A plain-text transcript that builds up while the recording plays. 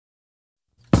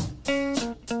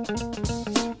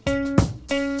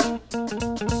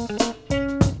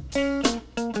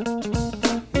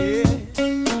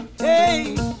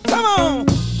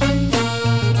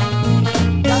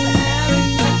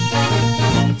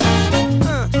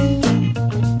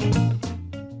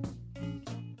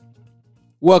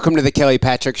Welcome to the Kelly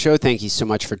Patrick Show. Thank you so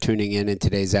much for tuning in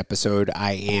today's episode.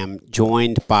 I am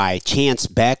joined by Chance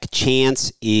Beck.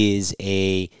 Chance is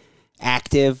a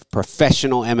active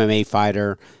professional MMA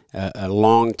fighter, a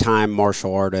longtime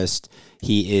martial artist.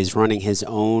 He is running his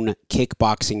own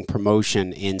kickboxing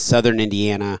promotion in Southern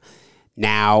Indiana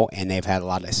now, and they've had a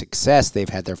lot of success. They've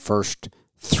had their first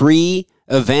 3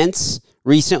 events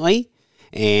recently,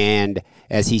 and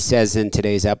as he says in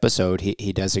today's episode,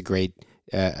 he does a great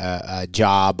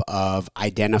job of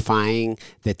identifying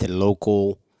that the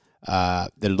local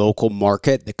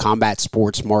market, the combat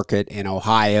sports market in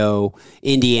Ohio,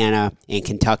 Indiana, and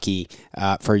Kentucky,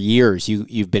 for years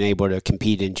you've been able to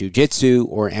compete in jiu-jitsu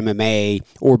or MMA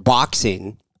or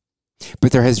boxing,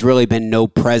 but there has really been no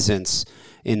presence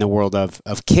in the world of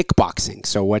kickboxing.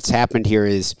 So what's happened here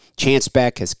is Chance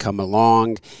Beck has come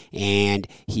along and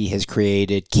he has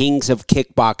created Kings of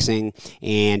Kickboxing,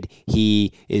 and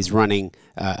he is running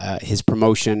his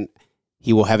promotion.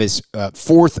 He will have his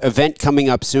 4th event coming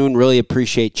up soon. Really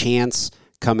appreciate Chance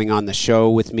coming on the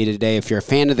show with me today. If you're a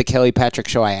fan of the Kelly Patrick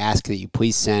Show, I ask that you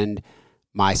please send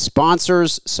my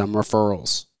sponsors some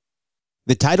referrals.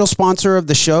 The title sponsor of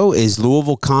the show is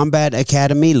Louisville Combat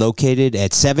Academy, located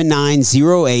at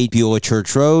 7908 Beulah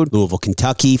Church Road, Louisville,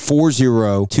 Kentucky,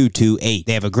 40228.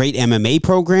 They have a great MMA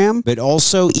program, but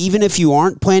also, even if you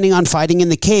aren't planning on fighting in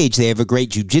the cage, they have a great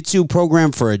jiu-jitsu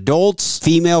program for adults,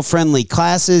 female-friendly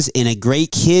classes, and a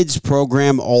great kids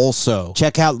program also.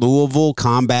 Check out Louisville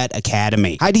Combat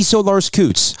Academy. Heidi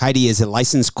Solars-Coots. Heidi is a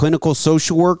licensed clinical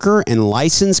social worker and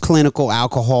licensed clinical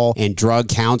alcohol and drug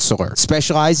counselor,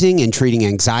 specializing in treating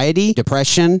anxiety,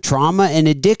 depression, trauma, and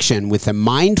addiction with a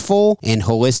mindful and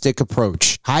holistic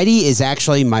approach. Heidi is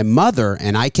actually my mother,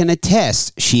 and I can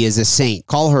attest she is a saint.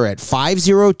 Call her at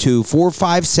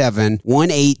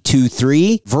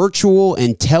 502-457-1823. Virtual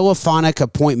and telephonic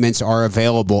appointments are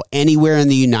available anywhere in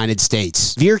the United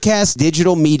States. Veercast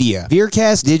Digital Media.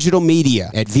 Veercast Digital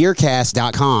Media at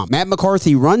veercast.com. Matt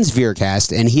McCarthy runs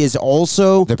Veercast, and he is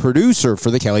also the producer for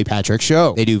the Kelly Patrick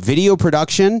Show. They do video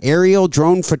production, aerial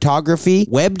drone photography,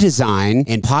 web design,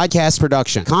 and podcast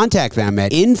production. Contact them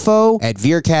at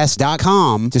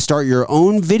info@veercast.com to start your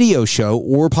own video show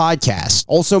or podcast.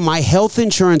 Also, my health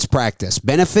insurance practice,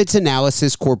 Benefits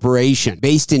Analysis Corporation.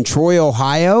 Based in Troy,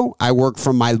 Ohio, I work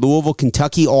from my Louisville,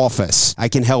 Kentucky office. I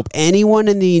can help anyone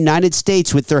in the United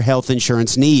States with their health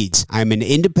insurance needs. I'm an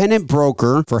independent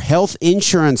broker for health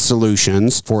insurance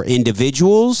solutions for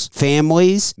individuals,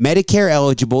 families,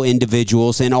 Medicare-eligible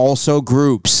individuals, and also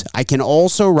groups. I can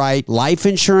also write life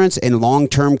insurance and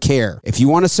long-term care. If you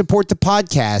want to support the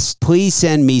podcast, please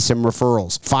send me some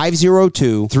referrals.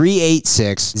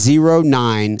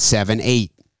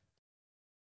 502-386-0978.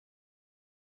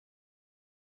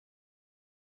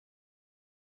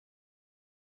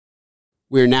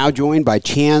 We're now joined by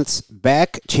Chance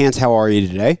Beck. Chance, how are you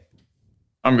today?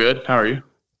 I'm good. How are you?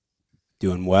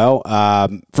 Doing well.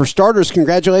 For starters,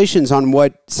 congratulations on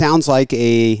what sounds like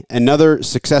another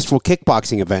successful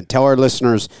kickboxing event. Tell our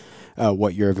listeners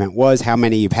what your event was, how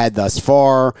many you've had thus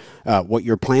far, what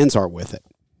your plans are with it.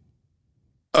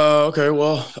 Okay,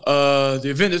 well, the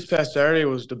event this past Saturday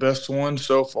was the best one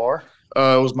so far.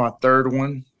 It was my 3rd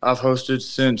one I've hosted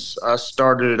since I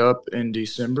started it up in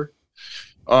December.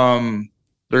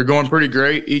 They're going pretty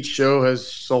great. Each show has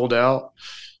sold out.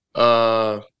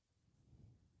 Our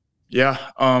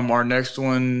next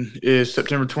one is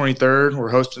September 23rd. We're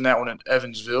hosting that one in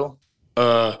Evansville.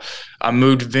 I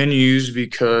moved venues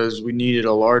because we needed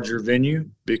a larger venue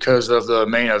because of the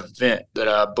main event that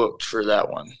I booked for that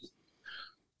one.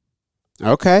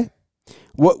 Okay.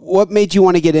 What made you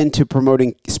want to get into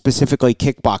promoting specifically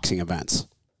kickboxing events?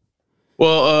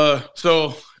 Well,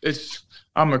 so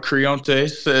I'm a Creonte,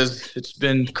 says it's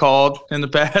been called in the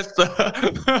past.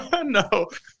 No,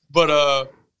 but I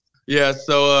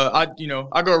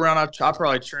go around. I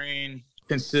probably train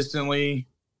consistently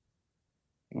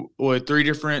with 3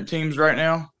 different teams right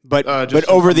now. But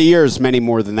over the years, many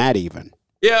more than that even.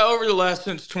 Yeah, over the last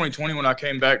since 2020 when I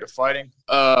came back to fighting,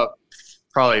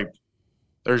 probably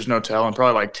there's no telling,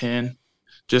 probably like 10.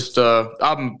 Just I'm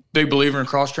a big believer in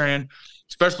cross training,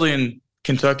 especially in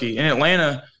Kentucky. In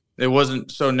Atlanta, it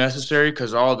wasn't so necessary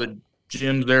because all the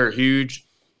gyms there are huge,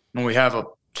 and we have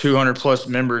 200 plus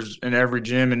members in every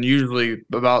gym, and usually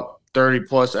about 30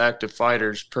 plus active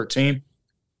fighters per team.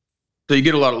 So you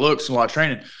get a lot of looks and a lot of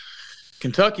training.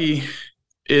 Kentucky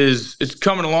it's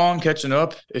coming along, catching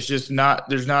up. It's just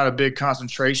there's not a big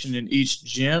concentration in each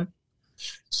gym.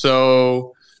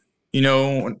 So,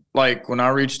 like when I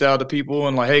reached out to people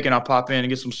and like, hey, can I pop in and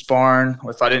get some sparring?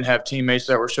 If I didn't have teammates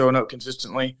that were showing up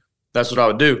consistently, that's what I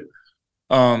would do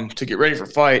to get ready for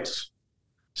fights.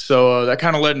 So that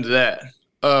kind of led into that.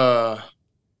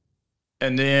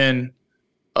 And then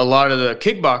a lot of the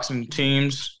kickboxing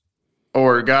teams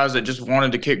or guys that just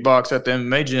wanted to kickbox at the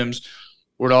MMA gyms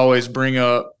would always bring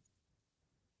up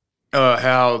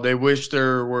how they wish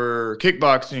there were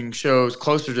kickboxing shows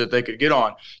closer that they could get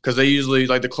on, because they usually,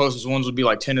 like, the closest ones would be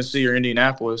like Tennessee or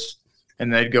Indianapolis,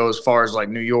 and they'd go as far as like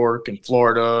New York and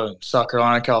Florida and South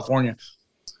Carolina, California.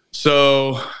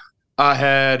 So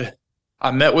I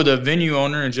met with a venue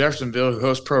owner in Jeffersonville who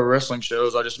hosts pro wrestling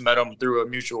shows. I just met him through a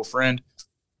mutual friend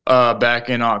back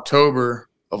in October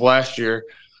of last year.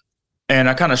 And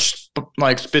I kind of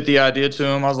spit the idea to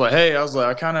him. I was like,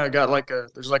 I kind of got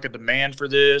there's like a demand for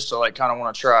this. So like kind of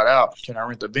want to try it out. Can I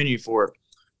rent the venue for it?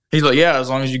 He's like, yeah, as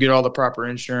long as you get all the proper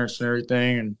insurance and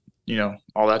everything and, you know,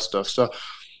 all that stuff. So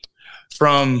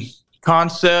from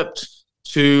concept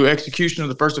to execution of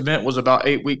the first event was about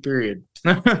 8-week period.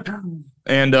 And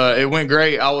it went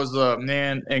great. I was,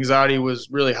 anxiety was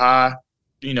really high.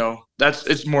 You know,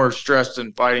 it's more stress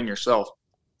than fighting yourself.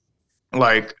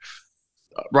 Like,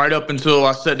 right up until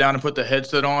I sat down and put the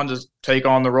headset on to take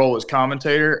on the role as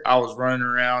commentator, I was running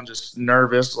around just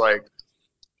nervous, like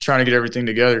trying to get everything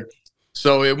together.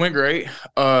 So it went great.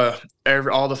 All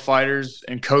the fighters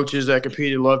and coaches that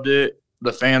competed loved it.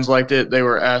 The fans liked it. They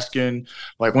were asking,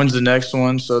 like, when's the next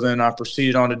one? So then I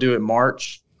proceeded on to do it in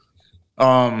March.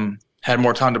 Had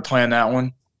more time to plan that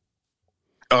one.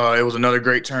 It was another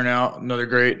great turnout, another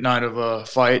great night of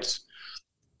fights.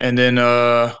 And then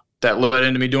that led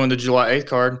into me doing the July 8th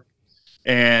card.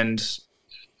 And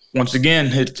once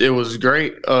again, it was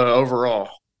great overall,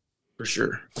 for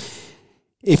sure.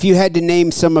 If you had to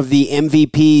name some of the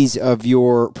MVPs of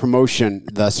your promotion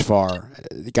thus far,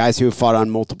 the guys who have fought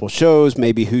on multiple shows,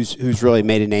 maybe who's really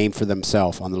made a name for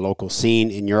themselves on the local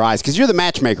scene in your eyes, because you're the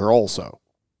matchmaker also.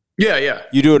 Yeah.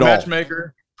 You do it all.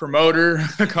 Matchmaker, promoter,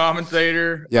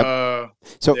 commentator. Yep.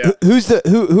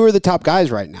 Who are the top guys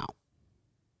right now?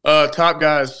 Top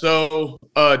guys. So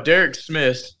Derek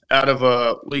Smith out of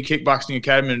Lee Kickboxing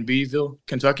Academy in Beeville,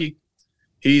 Kentucky.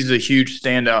 He's a huge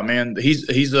standout, man. He's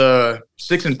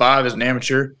 6-5 as an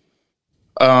amateur.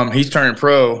 He's turning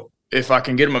pro. If I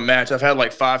can get him a match, I've had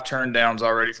like 5 turn downs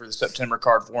already for the September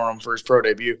card for him for his pro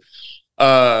debut.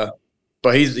 But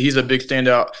he's a big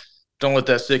standout. Don't let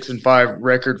that 6-5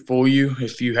 record fool you.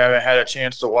 If you haven't had a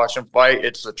chance to watch him fight,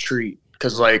 it's a treat,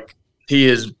 because like he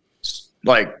is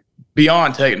like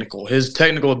beyond technical. His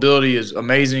technical ability is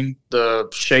amazing. The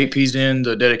shape he's in,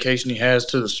 the dedication he has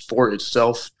to the sport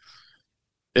itself,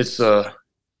 it's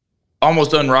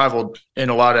almost unrivaled in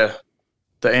a lot of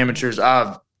the amateurs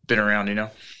I've been around, you know.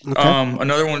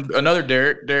 Okay. Another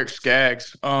Derek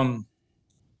Skaggs.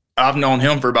 I've known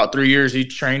him for about 3 years. He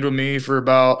trained with me for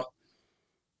about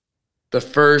the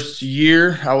first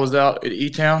year I was out at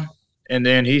E-Town, and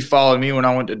then he followed me when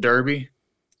I went to Derby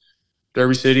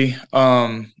City.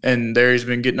 And there he's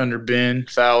been getting under Ben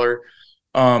Fowler.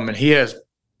 And he has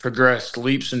progressed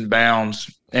leaps and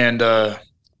bounds. And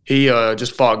he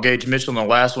just fought Gage Mitchell in the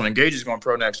last one, and Gage is going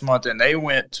pro next month. And they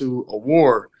went to a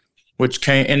war, which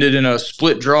ended in a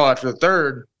split draw after the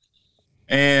third.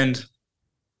 And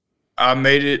I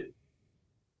made it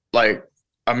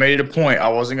a point. I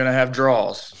wasn't going to have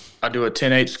draws. I do a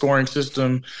 10-8 scoring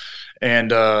system, and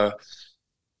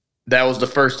that was the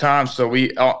first time. So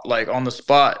we on the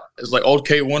spot, it's like old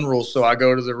K1 rules. So I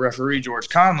go to the referee, George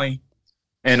Conley,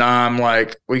 and I'm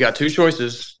like, we got 2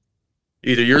 choices.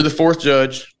 Either you're the 4th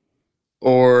judge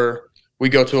or we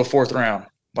go to a 4th round,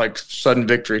 like sudden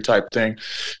victory type thing.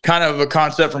 Kind of a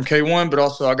concept from K1, but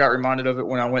also I got reminded of it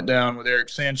when I went down with Eric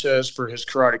Sanchez for his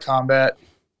karate combat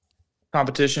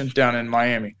competition down in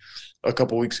Miami a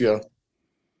couple weeks ago.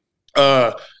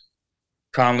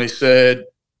 Conley said,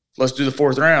 let's do the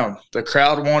 4th round. The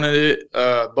crowd wanted it.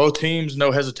 Both teams,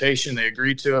 no hesitation. They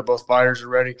agreed to it. Both fighters are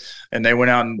ready. And they went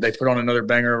out and they put on another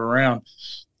banger of a round.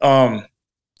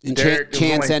 And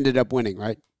Chance ended up winning,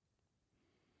 right?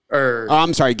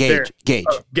 I'm sorry, Gage. Gage.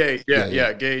 Gage.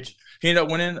 Yeah, Gage. He ended up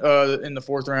winning in the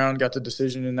 4th round, got the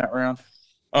decision in that round.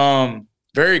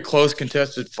 Very close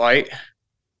contested fight.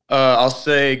 I'll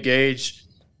say Gage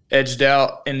edged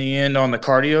out in the end on the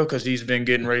cardio because he's been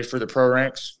getting ready for the pro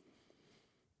ranks.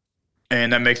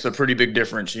 And that makes a pretty big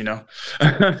difference, you know,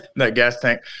 that gas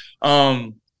tank.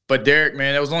 But Derek,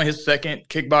 man, that was only his 2nd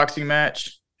kickboxing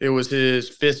match. It was his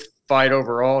 5th fight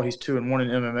overall. He's 2-1 in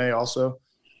MMA also.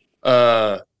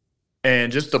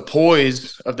 And just the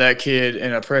poise of that kid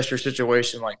in a pressure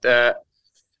situation like that,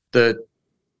 the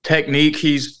technique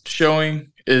he's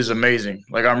showing is amazing.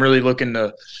 Like, I'm really looking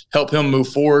to help him move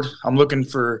forward. I'm looking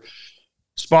for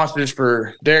sponsors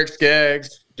for Derek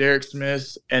Skaggs Derek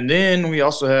Smith, and then we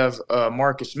also have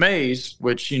Marcus Mays,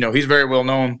 which he's very well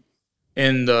known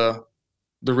in the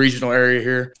regional area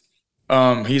here.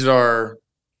 He's our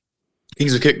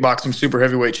Kings of Kickboxing super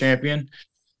heavyweight champion.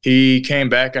 He came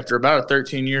back after about a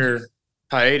 13-year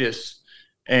hiatus,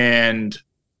 and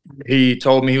he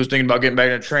told me he was thinking about getting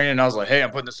back into training. And I was like, hey,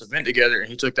 I'm putting this event together. And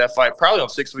he took that fight probably on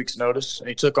 6 weeks' notice. And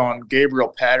he took on Gabriel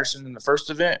Patterson in the first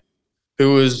event,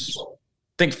 who was, I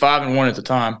think, 5-1 at the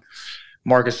time.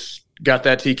 Marcus got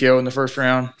that TKO in the first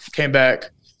round, came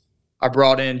back. I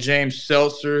brought in James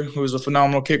Seltzer, who was a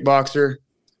phenomenal kickboxer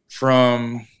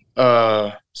from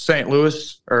St.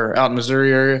 Louis or out in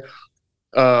Missouri area.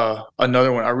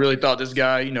 Another one. I really thought this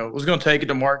guy, was going to take it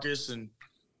to Marcus and,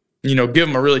 give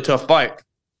him a really tough fight.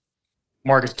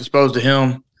 Marcus disposed of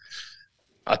him,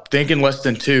 I think, in less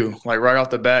than 2. Like, right off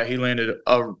the bat, he landed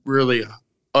a really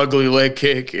ugly leg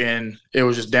kick, and it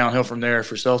was just downhill from there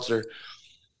for Seltzer.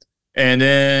 And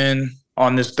then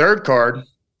on this third card,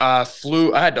 I had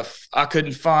 15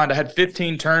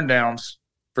 turndowns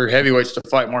for heavyweights to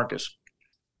fight Marcus.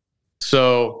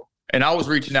 So, and I was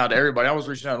reaching out to everybody. I was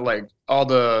reaching out to, like, all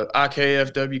the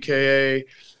IKF, WKA,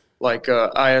 like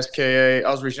ISKA.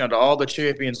 I was reaching out to all the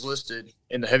champions listed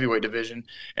in the heavyweight division,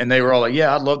 and they were all like,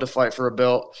 yeah, I'd love to fight for a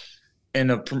belt in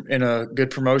a good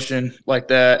promotion like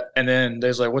that. And then they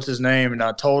was like, what's his name? And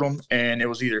I told them, and it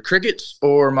was either crickets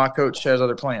or my coach has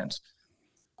other plans.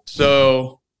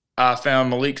 So I found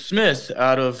Malik Smith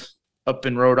up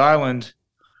in Rhode Island.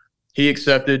 He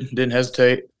accepted, didn't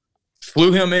hesitate.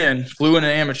 Flew in an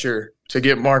amateur to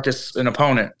get Marcus an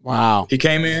opponent. Wow. He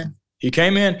came in.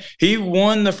 He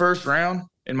won the first round,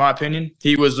 in my opinion.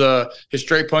 He was his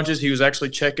straight punches. He was actually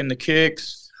checking the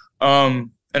kicks. And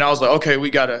I was like, okay,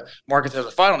 Marcus has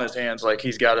a fight on his hands. Like,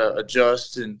 he's got to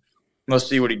adjust, and let's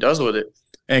see what he does with it.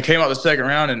 And it came out the second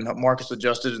round, and Marcus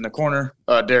adjusted in the corner.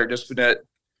 Derek Dispinette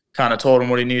kind of told him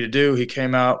what he needed to do. He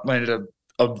came out, landed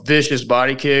a vicious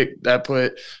body kick that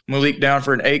put Malik down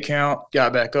for an 8 count,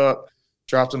 got back up,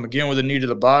 dropped him again with a knee to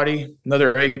the body,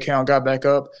 another 8 count, got back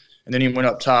up, and then he went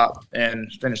up top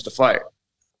and finished the fight.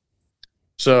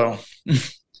 So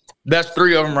that's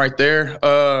 3 of them right there.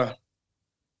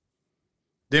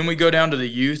 Then we go down to the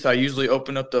youth. I usually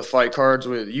open up the fight cards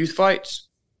with youth fights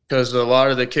because a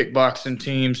lot of the kickboxing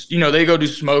teams, they go do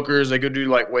smokers, they go do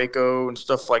like Waco and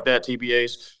stuff like that,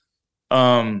 TBAs.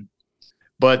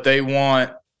 But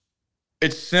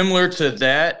it's similar to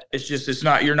that. It's just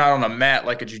you're not on a mat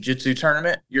like a jiu-jitsu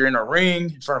tournament. You're in a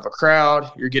ring in front of a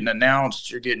crowd. You're getting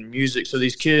announced. You're getting music. So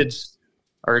these kids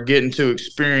are getting to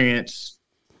experience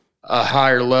a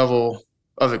higher level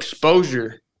of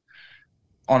exposure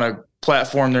on a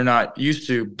platform they're not used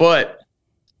to. But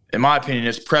in my opinion,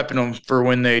 it's prepping them for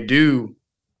when they do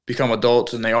become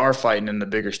adults and they are fighting in the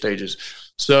bigger stages.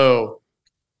 So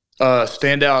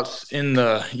standouts in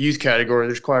the youth category,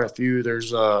 there's quite a few.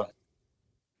 There's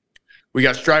we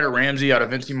got Strider Ramsey out of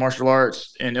Vinci Martial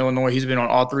Arts in Illinois. He's been on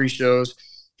all 3 shows.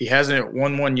 He hasn't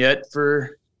won one yet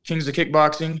for Kings of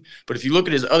Kickboxing, but if you look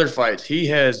at his other fights, he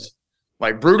has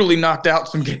like brutally knocked out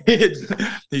some kids.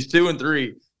 He's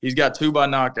 2-3. He's got 2 by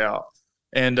knockout.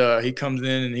 And he comes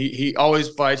in and he always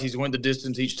fights. He's won the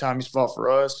distance each time he's fought for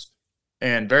us.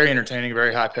 And very entertaining,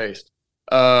 very high-paced.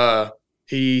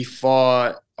 He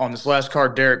fought on this last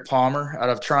card Derek Palmer out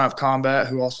of Triumph Combat,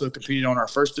 who also competed on our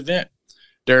first event.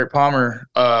 Derek Palmer,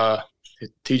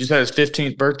 he just had his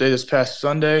 15th birthday this past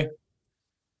Sunday.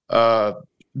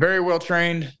 Very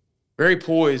well-trained, very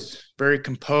poised, very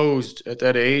composed at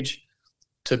that age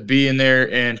to be in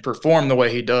there and perform the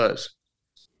way he does.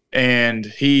 And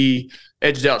he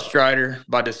edged out Strider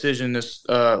by decision this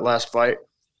last fight.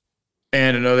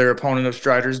 And another opponent of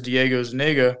Strider's, Diego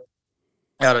Zuniga,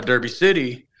 out of Derby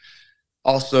City,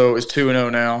 also is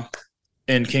 2-0 now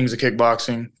in Kings of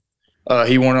Kickboxing.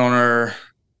 He won on our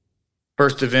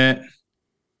first event,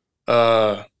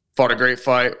 fought a great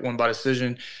fight, won by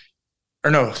decision. Or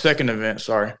no, second event,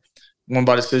 sorry. Won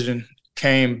by decision,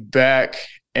 came back,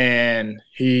 and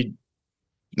he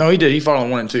did. He fought on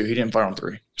 1 and 2. He didn't fight on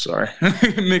 3. Sorry.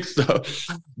 Mixed up.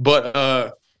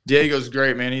 But Diego's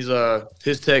great, man. He's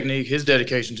his technique, his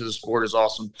dedication to the sport is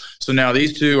awesome. So now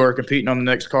these 2 are competing on the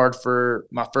next card for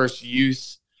my first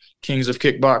youth Kings of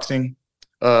Kickboxing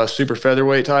super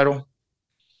featherweight title.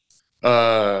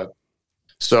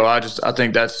 So I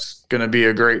think that's going to be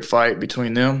a great fight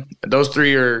between them. Those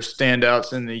 3 are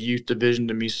standouts in the youth division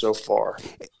to me so far.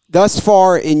 Thus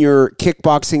far in your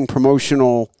kickboxing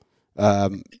promotional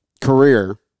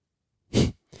career,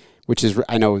 which is,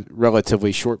 I know,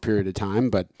 relatively short period of time,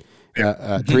 but 3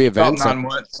 About events. 9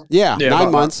 months. Yeah, Yeah, 9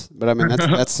 about months. But I mean,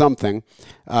 that's something.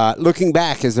 Looking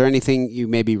back, is there anything you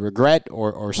maybe regret,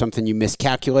 or something you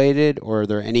miscalculated, or are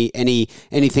there any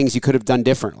things you could have done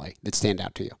differently that stand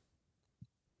out to you?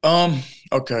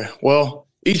 Okay. Well,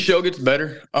 each show gets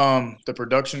better. The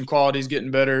production quality is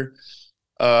getting better.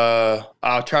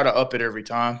 I'll try to up it every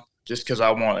time just because I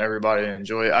want everybody to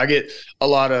enjoy it. I get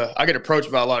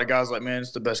approached by a lot of guys like, man,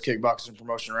 it's the best kickboxing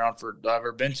promotion around I've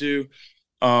ever been to.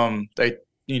 They,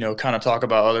 kind of talk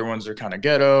about other ones that are kind of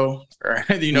ghetto, or,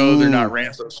 they're not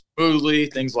ran so smoothly,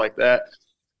 things like that.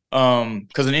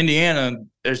 Because in Indiana,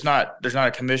 there's not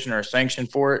a commission or a sanction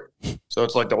for it. So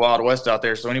it's like the Wild West out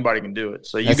there, so anybody can do it.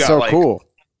 So you That's got so cool.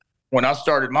 When I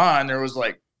started mine, there was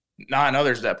like 9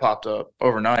 others that popped up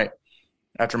overnight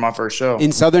after my first show.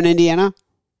 In Southern Indiana?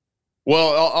 Well,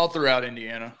 all throughout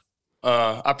Indiana.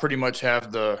 I pretty much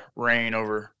have the reign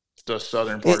over the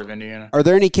southern part of Indiana. Are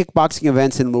there any kickboxing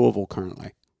events in Louisville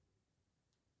currently?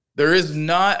 There is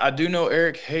not. I do know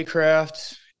Eric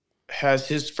Haycraft has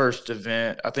his first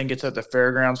event. I think it's at the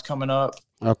fairgrounds coming up.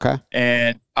 Okay.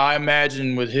 And I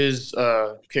imagine with his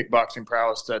kickboxing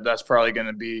prowess that's probably going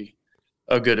to be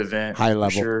a good event. High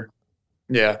level. Sure.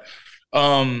 Yeah.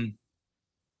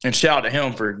 And shout out to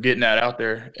him for getting that out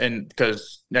there. And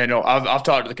because, I've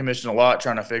talked to the commission a lot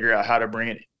trying to figure out how to bring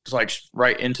it like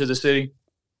right into the city.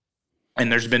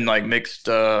 And there's been like mixed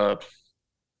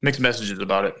messages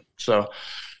about it. So,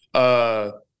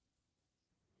 the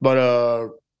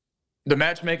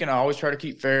matchmaking, I always try to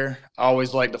keep fair. I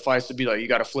always like the fights to be like, you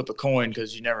got to flip a coin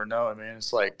because you never know. I mean,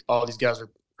 it's like all these guys are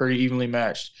pretty evenly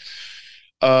matched.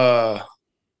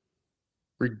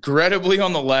 Regrettably,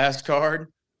 on the last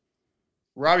card,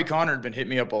 Robbie Connor had been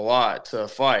hitting me up a lot to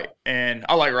fight. And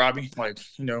I like Robbie. Like,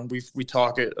 we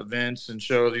talk at events and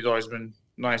shows. He's always been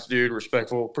a nice dude,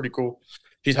 respectful, pretty cool.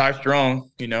 He's high strung,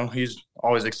 he's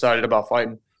always excited about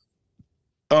fighting.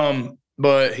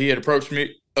 But he had approached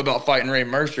me about fighting Ray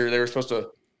Mercer. They were supposed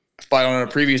to fight on a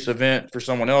previous event for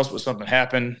someone else, but something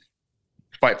happened.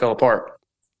 Fight fell apart.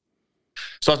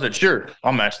 So I said, sure,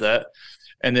 I'll match that.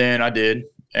 And then I did.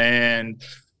 And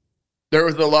there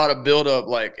was a lot of buildup,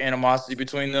 like animosity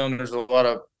between them. There's a lot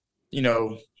of,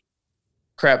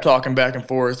 crap talking back and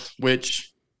forth,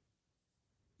 which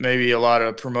maybe a lot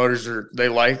of promoters they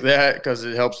like that because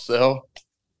it helps sell.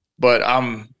 But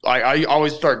I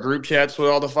always start group chats with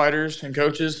all the fighters and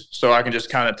coaches, so I can just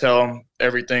kind of tell them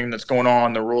everything that's going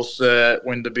on, the rule set,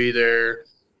 when to be there,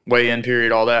 weigh-in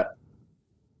period, all that.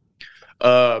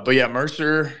 But yeah,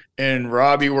 Mercer and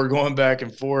Robbie were going back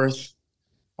and forth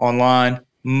online,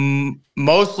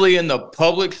 mostly in the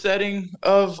public setting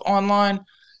of online.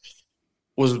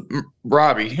 Was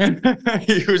Robbie?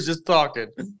 He was just talking,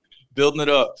 building it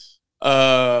up.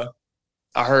 I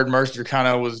heard Mercer kind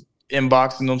of was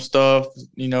inboxing them stuff,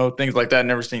 things like that.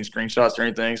 Never seen screenshots or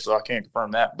anything, so I can't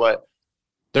confirm that. But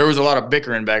there was a lot of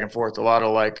bickering back and forth, a lot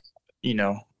of like,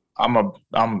 I'm a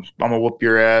whoop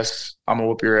your ass,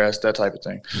 that type of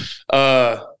thing.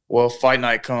 Well, fight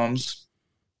night comes,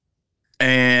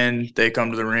 and they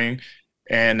come to the ring,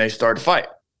 and they start to fight.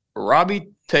 Robbie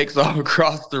takes off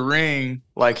across the ring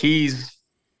like he's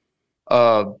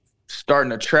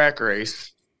starting a track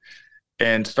race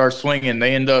and starts swinging.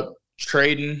 They end up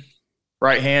trading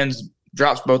right hands,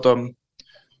 drops both of them.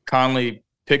 Conley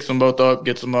picks them both up,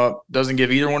 gets them up, doesn't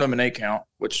give either one of them an 8 count,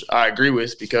 which I agree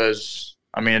with because,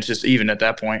 it's just even at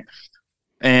that point.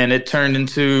 And it turned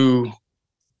into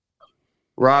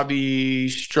Robbie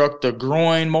struck the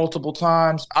groin multiple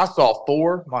times. I saw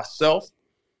 4 myself.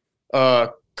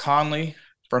 Conley,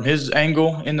 from his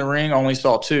angle in the ring, only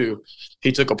saw 2.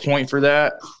 He took a point for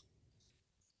that.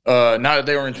 Not that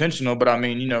they were intentional, but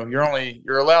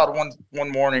you're allowed one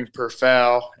warning per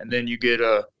foul, and then you get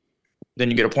a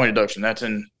point deduction. That's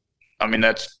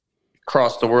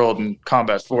across the world in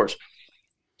combat sports.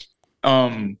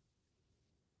 And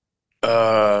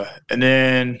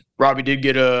then Robbie did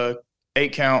get a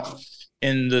 8 count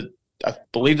in I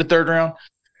believe the 3rd round.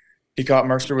 He caught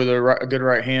Mercer with a good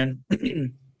right hand,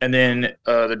 and then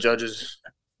the judges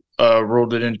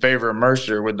ruled it in favor of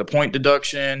Mercer with the point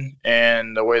deduction,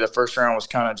 and the way the first round was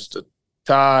kind of just a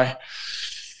tie.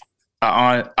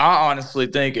 I honestly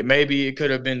think it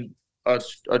could have been a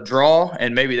draw,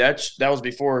 and maybe that was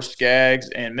before Skaggs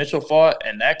and Mitchell fought,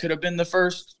 and that could have been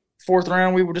the fourth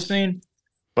round we would have seen.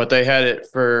 But they had it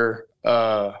for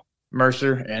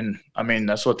Mercer, and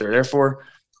that's what they're there for.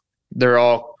 They're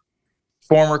all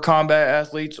former combat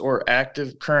athletes or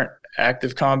current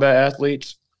active combat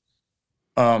athletes.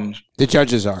 The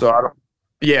judges are. So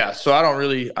I don't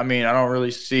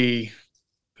really see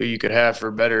who you could have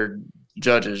for better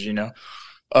judges,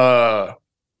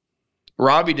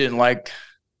 Robbie didn't like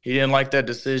that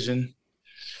decision.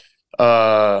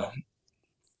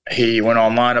 He went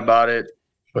online about it,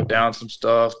 put down some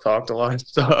stuff, talked a lot of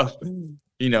stuff,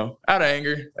 out of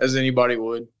anger, as anybody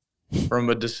would, from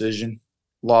a decision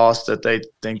loss that they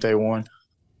think they won.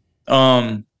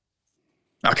 I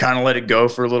kind of let it go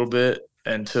for a little bit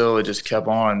until it just kept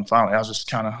on. Finally, I was just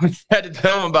kind of had to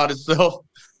tell him about himself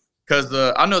because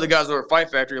I know the guys over at Fight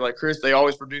Factory, like Chris, they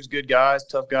always produce good guys,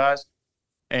 tough guys.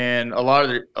 And a lot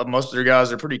of most of their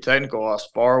guys are pretty technical. I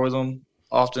spar with them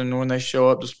often when they show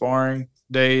up to sparring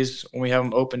days when we have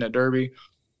them open at Derby.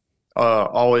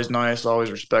 Always nice, always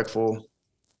respectful.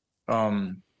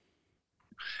 And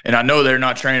I know they're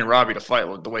not training Robbie to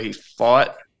fight the way he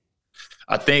fought.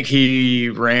 I think he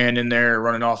ran in there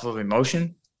running off of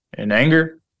emotion and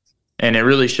anger, and it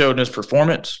really showed in his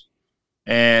performance.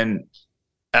 And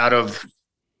out of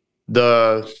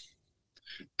the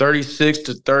 36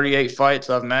 to 38 fights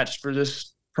I've matched for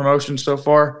this promotion so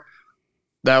far,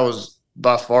 that was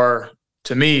by far,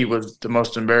 to me, was the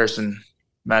most embarrassing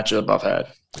matchup I've had.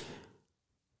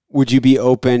 Would you be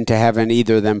open to having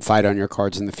either of them fight on your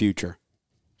cards in the future?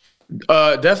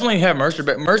 Definitely have Mercer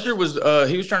back. Mercer was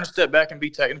he was trying to step back and be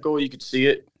technical. You could see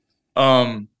it.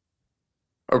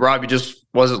 Robbie just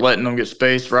wasn't letting them get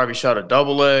space. Robbie shot a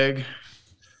double leg.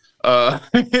 He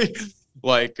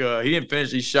didn't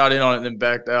finish. He shot in on it and then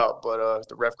backed out, but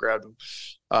the ref grabbed him.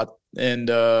 I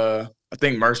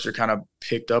think Mercer kind of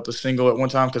picked up a single at one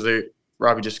time because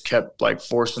Robbie just kept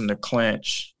forcing the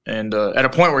clinch. And at a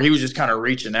point where he was just kind of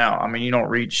reaching out. I mean, you don't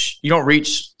reach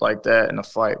like that in a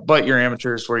fight, but you're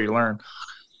amateurs where you learn.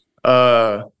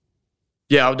 I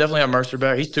would definitely have Mercer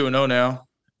back. He's 2-0 now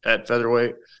at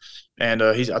featherweight, and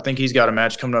I think he's got a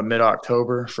match coming up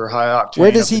mid-October for high octane.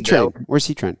 Where does he train? Where's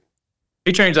he train?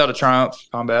 He trains out of Triumph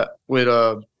Combat with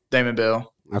Damon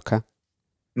Bell. Okay, and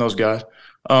those guys.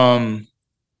 I'll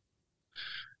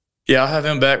have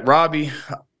him back. Robbie.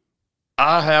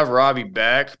 I have Robbie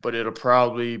back, but it'll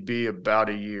probably be about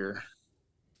a year.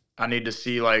 I need to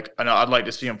see, I know I'd like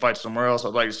to see him fight somewhere else.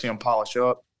 I'd like to see him polish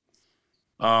up.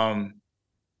 Control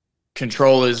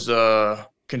that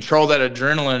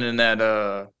adrenaline and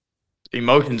that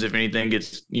emotions, if anything,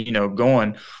 gets,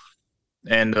 going.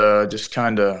 And just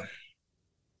kind of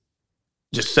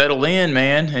just settle in,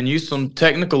 man, and use some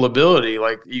technical ability.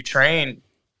 Like, you train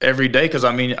every day because,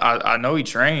 I know he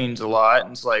trains a lot.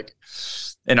 And it's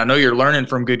and I know you're learning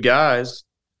from good guys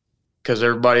because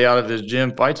everybody out of his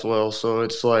gym fights well. So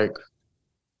it's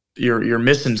you're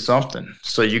missing something.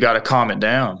 So you got to calm it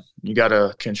down. You got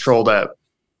to control that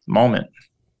moment.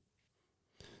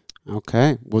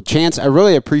 Okay. Well, Chance, I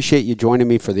really appreciate you joining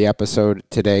me for the episode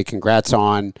today. Congrats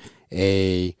on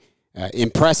a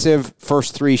impressive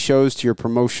first 3 shows to your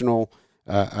promotional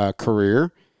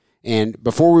career. And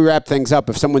before we wrap things up,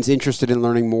 if someone's interested in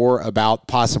learning more about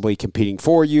possibly competing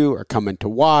for you or coming to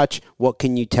watch, what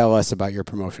can you tell us about your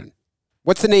promotion?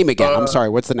 What's the name again? I'm sorry.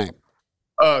 What's the name?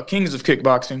 Kings of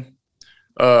Kickboxing,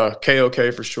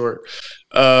 KOK for short.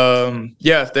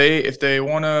 If they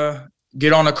want to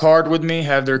get on a card with me,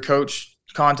 have their coach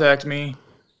contact me.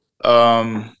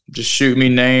 Just shoot me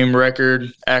name,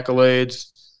 record, accolades,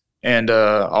 and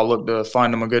I'll look to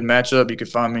find them a good matchup. You can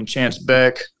find me Chance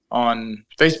Beck on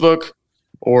Facebook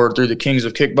or through the Kings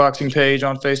of Kickboxing page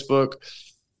on Facebook.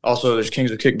 Also, there's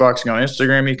Kings of Kickboxing on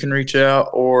Instagram. You can reach out,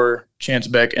 or Chance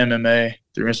Beck MMA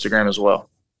through Instagram as well.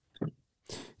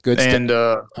 Good. And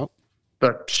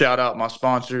shout out my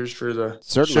sponsors for the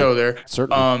show there.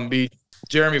 Certainly. Be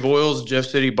Jeremy Voiles, Jeff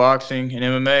City Boxing and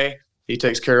MMA. He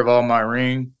takes care of all my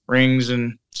rings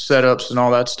and setups and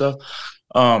all that stuff.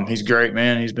 He's great,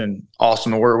 man. He's been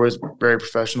awesome to work with. Very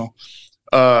professional.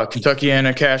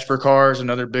 Kentuckiana Cash for Cars,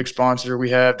 another big sponsor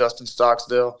we have, Dustin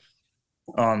Stocksdale.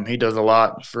 He does a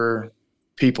lot for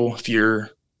people. If you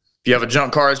have a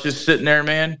junk car that's just sitting there,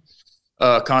 man,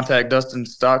 contact Dustin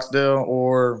Stocksdale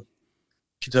or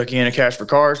Kentuckiana Cash for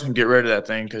Cars and get rid of that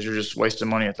thing because you're just wasting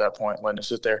money at that point letting it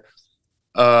sit there.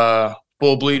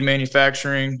 Full Bleed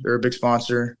Manufacturing, they're a big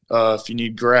sponsor. If you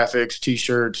need graphics,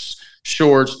 T-shirts,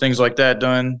 shorts, things like that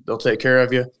done, they'll take care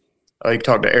of you. You can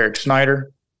talk to Eric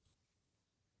Snyder.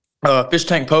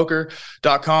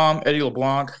 FishTankPoker.com, Eddie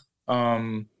LeBlanc.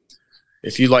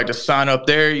 If you'd like to sign up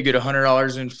there, you get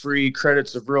 $100 in free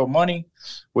credits of real money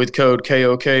with code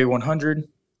KOK100.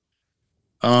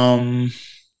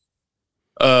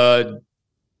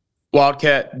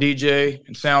 Wildcat DJ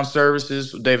and Sound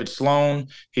Services with David Sloan.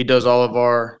 He does all of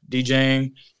our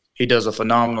DJing. He does a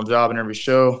phenomenal job in every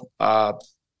show.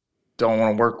 Don't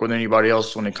want to work with anybody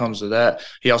else when it comes to that.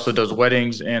 He also does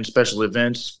weddings and special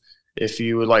events. If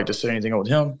you would like to set anything up with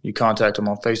him, you contact him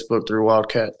on Facebook through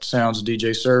Wildcat Sounds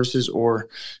DJ Services or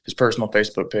his personal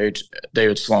Facebook page,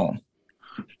 David Sloan.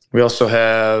 We also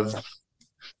have,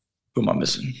 who am I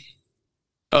missing?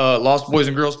 Lost Boys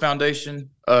and Girls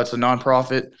Foundation. It's a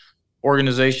nonprofit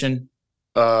organization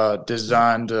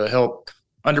designed to help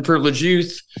underprivileged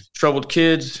youth, troubled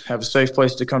kids have a safe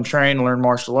place to come train and learn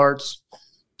martial arts,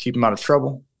 keep them out of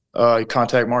trouble. You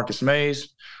contact Marcus Mays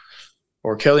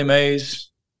or Kelly Mays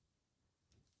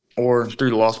or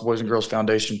through the Lost Boys and Girls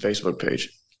Foundation Facebook page.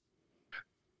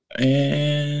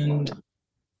 And I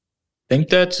think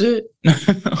that's it.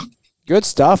 Good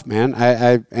stuff, man.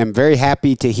 I am very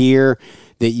happy to hear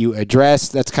that you address,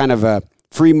 that's kind of a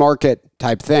free market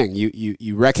type thing.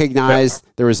 You recognize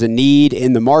there was a need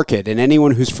in the market, and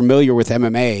anyone who's familiar with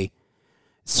MMA,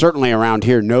 certainly around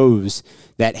here, knows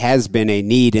that has been a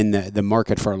need in the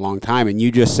market for a long time. And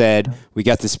you just said, we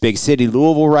got this big city,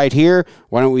 Louisville, right here.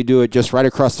 Why don't we do it just right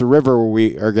across the river where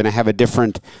we are going to have a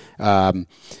different,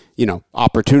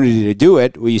 opportunity to do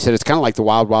it? Well, you said it's kind of like the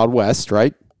Wild Wild West,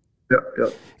 right?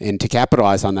 Yep. And to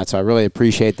capitalize on that. So I really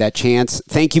appreciate that, Chance.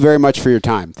 Thank you very much for your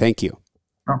time. Thank you.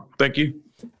 Oh, thank you.